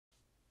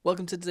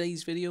Welcome to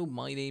today's video.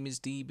 My name is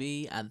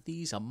DB and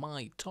these are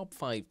my top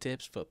 5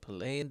 tips for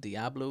playing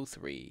Diablo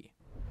 3.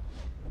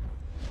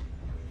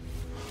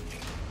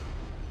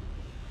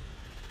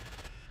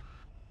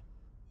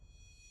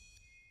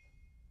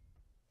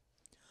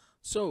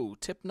 So,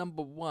 tip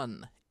number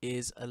 1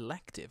 is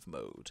elective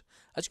mode.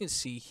 As you can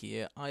see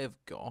here, I have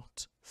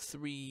got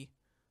 3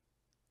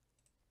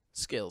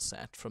 skill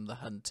set from the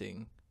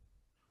hunting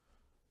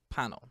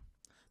panel.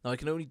 Now I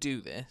can only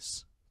do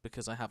this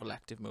because I have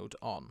elective mode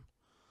on.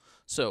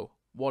 So,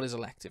 what is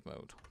elective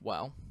mode?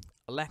 Well,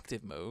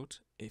 elective mode,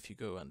 if you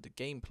go under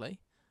gameplay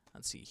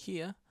and see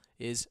here,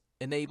 is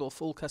enable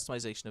full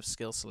customization of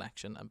skill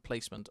selection and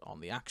placement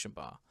on the action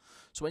bar.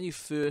 So when you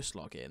first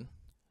log in,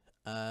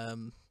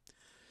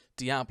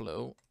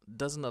 Diablo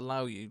doesn't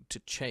allow you to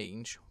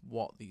change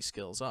what these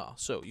skills are.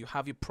 So you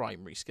have your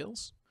primary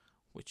skills,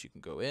 which you can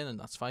go in and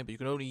that's fine, but you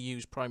can only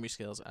use primary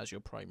skills as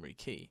your primary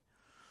key.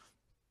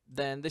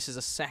 Then this is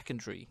a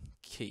secondary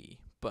key,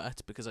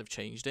 but because I've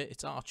changed it,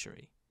 it's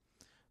archery.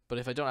 But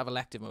if I don't have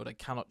elective mode, I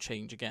cannot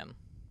change again.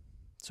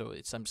 So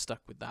I'm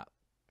stuck with that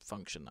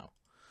function now.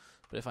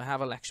 But if I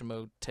have election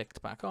mode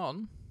ticked back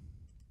on,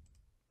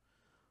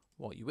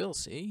 what you will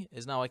see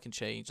is now I can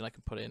change and I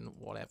can put in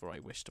whatever I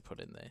wish to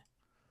put in there.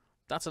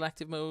 That's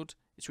elective mode.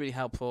 It's really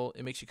helpful.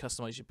 It makes you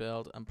customize your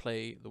build and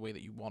play the way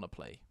that you want to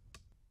play.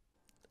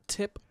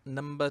 Tip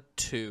number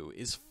 2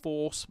 is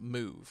force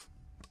move.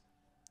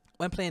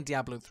 When playing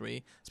Diablo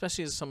 3,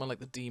 especially as someone like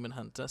the Demon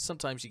Hunter,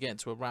 sometimes you get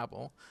into a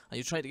rabble and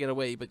you try to get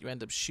away but you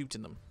end up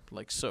shooting them,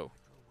 like so.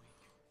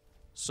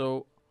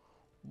 So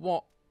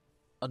what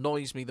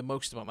annoys me the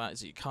most about that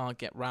is that you can't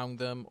get round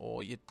them,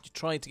 or you're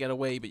trying to get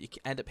away but you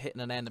end up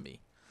hitting an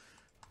enemy.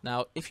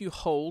 Now if you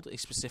hold a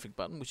specific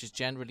button, which is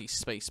generally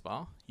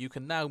spacebar, you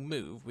can now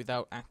move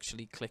without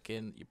actually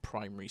clicking your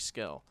primary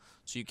skill.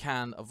 So you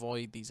can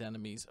avoid these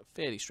enemies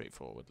fairly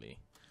straightforwardly.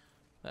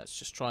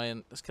 Let's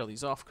kill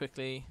these off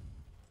quickly.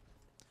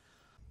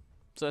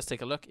 So let's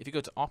take a look. If you go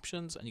to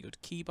options and you go to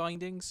key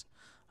bindings,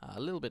 a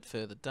little bit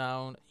further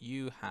down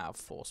you have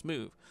force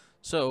move.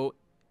 So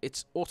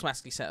it's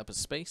automatically set up as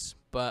space,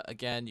 but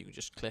again you can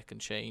just click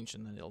and change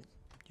and then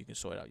you can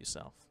sort it out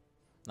yourself.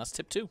 And that's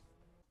tip 2.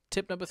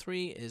 Tip number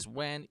 3 is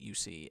when you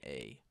see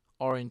a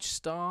orange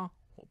star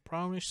or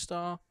brownish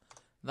star,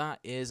 that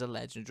is a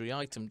legendary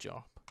item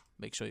drop.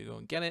 Make sure you go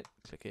and get it,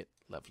 click it,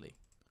 lovely.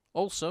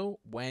 Also,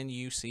 when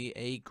you see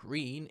a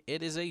green,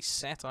 it is a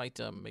set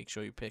item. Make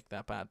sure you pick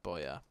that bad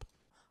boy up.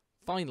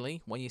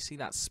 Finally, when you see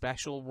that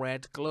special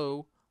red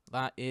glow,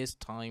 that is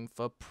time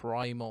for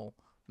primal.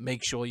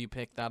 Make sure you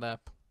pick that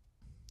up.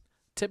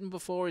 Tip number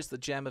 4 is the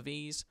Gem of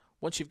Ease.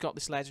 Once you've got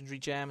this legendary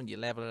gem and you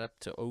level it up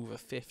to over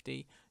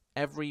 50,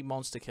 every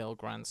monster kill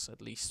grants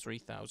at least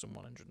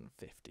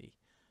 3,150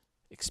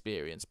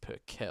 experience per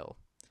kill.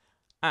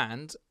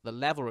 And the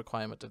level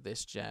requirement of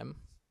this gem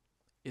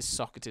is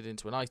socketed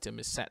into an item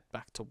is set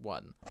back to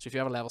 1. So if you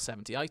have a level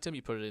 70 item,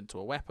 you put it into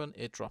a weapon,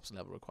 it drops the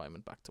level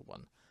requirement back to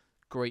 1.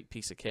 Great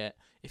piece of kit.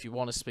 If you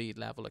want to speed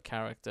level a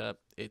character,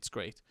 it's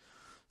great.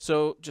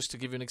 So just to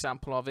give you an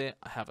example of it,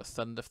 I have a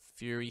Thunder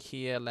Fury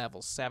here,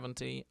 level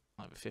 70.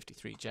 I have a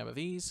 53 Gem of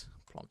Ease.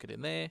 Plonk it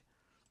in there.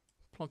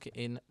 Plonk it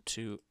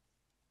into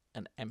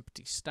an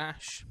empty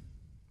stash.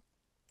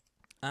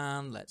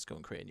 And let's go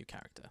and create a new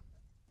character.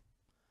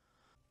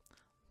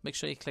 Make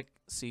sure you click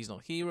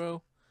Seasonal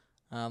Hero.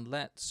 And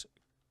let's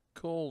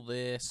call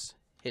this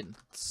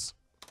Hints.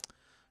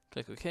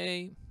 Click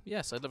OK.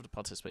 Yes, I'd love to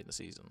participate in the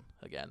season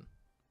again.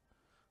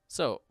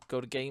 So, go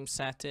to Game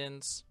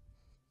Settings,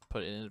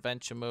 put it in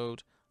Adventure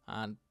Mode,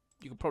 and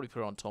you can probably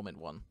put it on Torment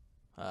 1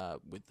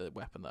 with the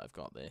weapon that I've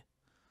got there.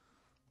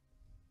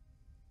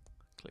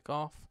 Click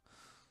off.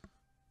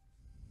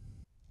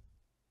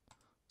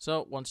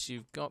 So, once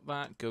you've got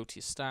that, go to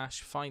your stash,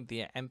 find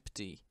the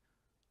empty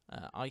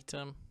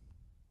item.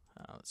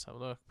 Let's have a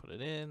look, put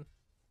it in.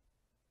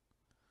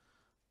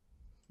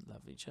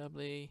 Lovely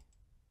jubbly.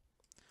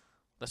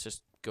 Let's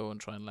just go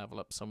and try and level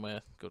up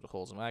somewhere. Go to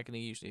Halls of Agony,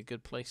 usually a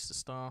good place to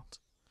start.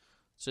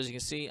 So as you can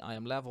see, I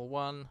am level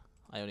 1.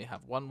 I only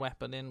have one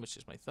weapon in, which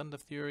is my Thunder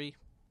Fury.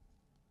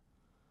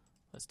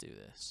 Let's do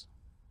this.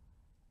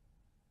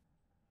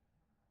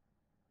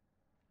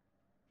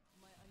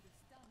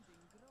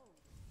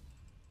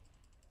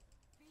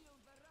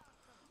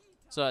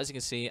 So as you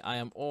can see, I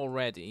am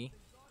already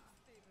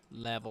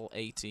level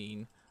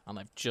 18 and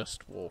I've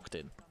just walked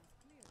in.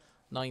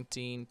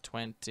 19,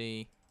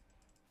 20...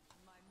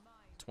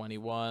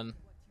 21.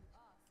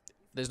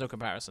 There's no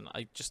comparison.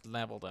 I just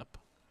leveled up.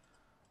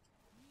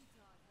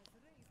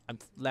 I'm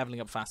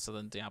leveling up faster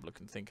than Diablo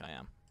can think I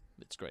am.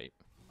 It's great.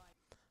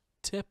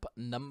 Tip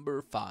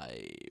number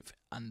 5,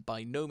 and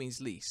by no means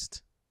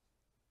least,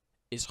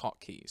 is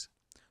hotkeys.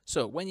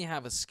 So when you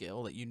have a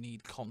skill that you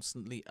need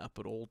constantly up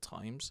at all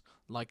times,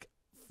 like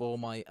for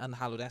my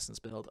Unhallowed Essence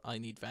build, I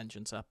need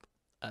Vengeance up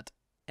at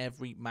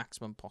every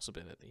maximum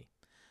possibility.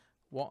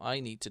 What I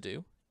need to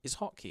do is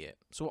hotkey it.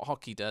 So what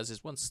hotkey does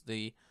is once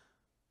the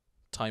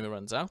timer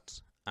runs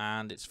out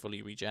and it's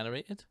fully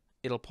regenerated,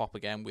 it'll pop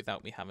again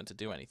without me having to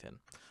do anything.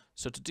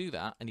 So to do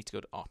that, I need to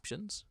go to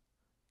Options,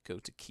 go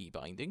to Key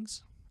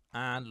Bindings,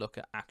 and look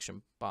at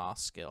Action Bar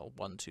Skill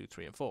 1, 2,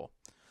 3, and 4.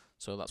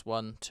 So that's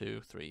 1, 2,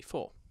 3,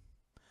 4.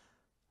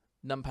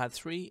 Numpad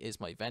 3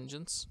 is my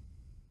Vengeance.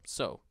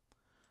 So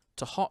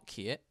to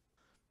hotkey it,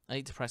 I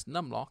need to press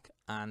numlock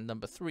and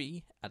number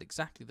 3 at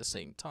exactly the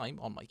same time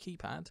on my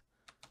keypad.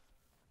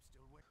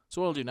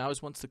 So what I'll do now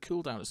is once the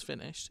cooldown is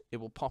finished,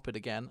 it will pop it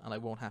again and I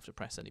won't have to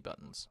press any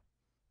buttons.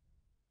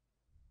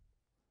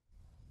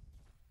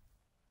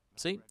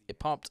 See, it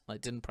popped and I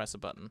didn't press a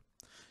button.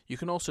 You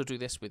can also do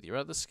this with your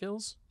other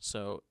skills.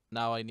 So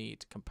now I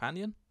need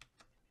Companion.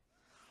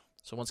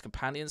 So once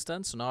Companion's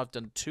done, so now I've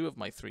done 2 of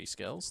my 3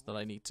 skills that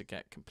I need to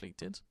get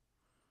completed.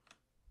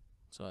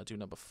 So I do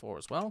number 4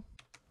 as well.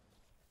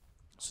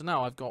 So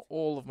now I've got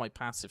all of my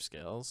passive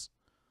skills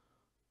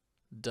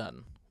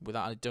done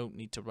without, I don't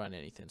need to run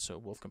anything. So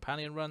Wolf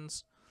Companion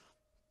runs.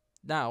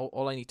 Now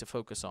all I need to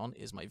focus on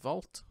is my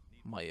Vault,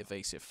 my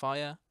Evasive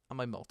Fire, and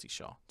my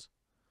Multi-Shot.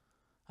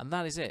 And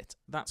that is it.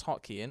 That's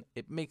hotkeying.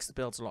 It makes the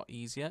builds a lot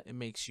easier. It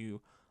makes you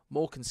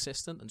more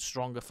consistent and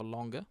stronger for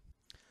longer.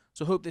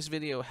 So I hope this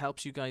video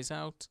helps you guys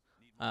out.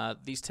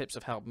 These tips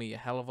have helped me a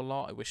hell of a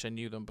lot. I wish I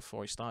knew them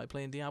before I started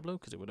playing Diablo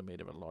because it would have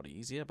made it a lot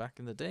easier back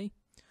in the day.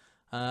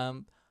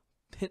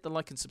 Hit the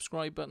like and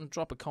subscribe button.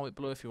 Drop a comment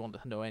below if you want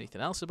to know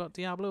anything else about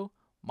Diablo.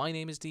 My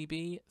name is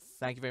DB.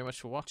 Thank you very much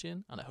for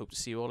watching, and I hope to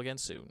see you all again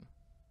soon.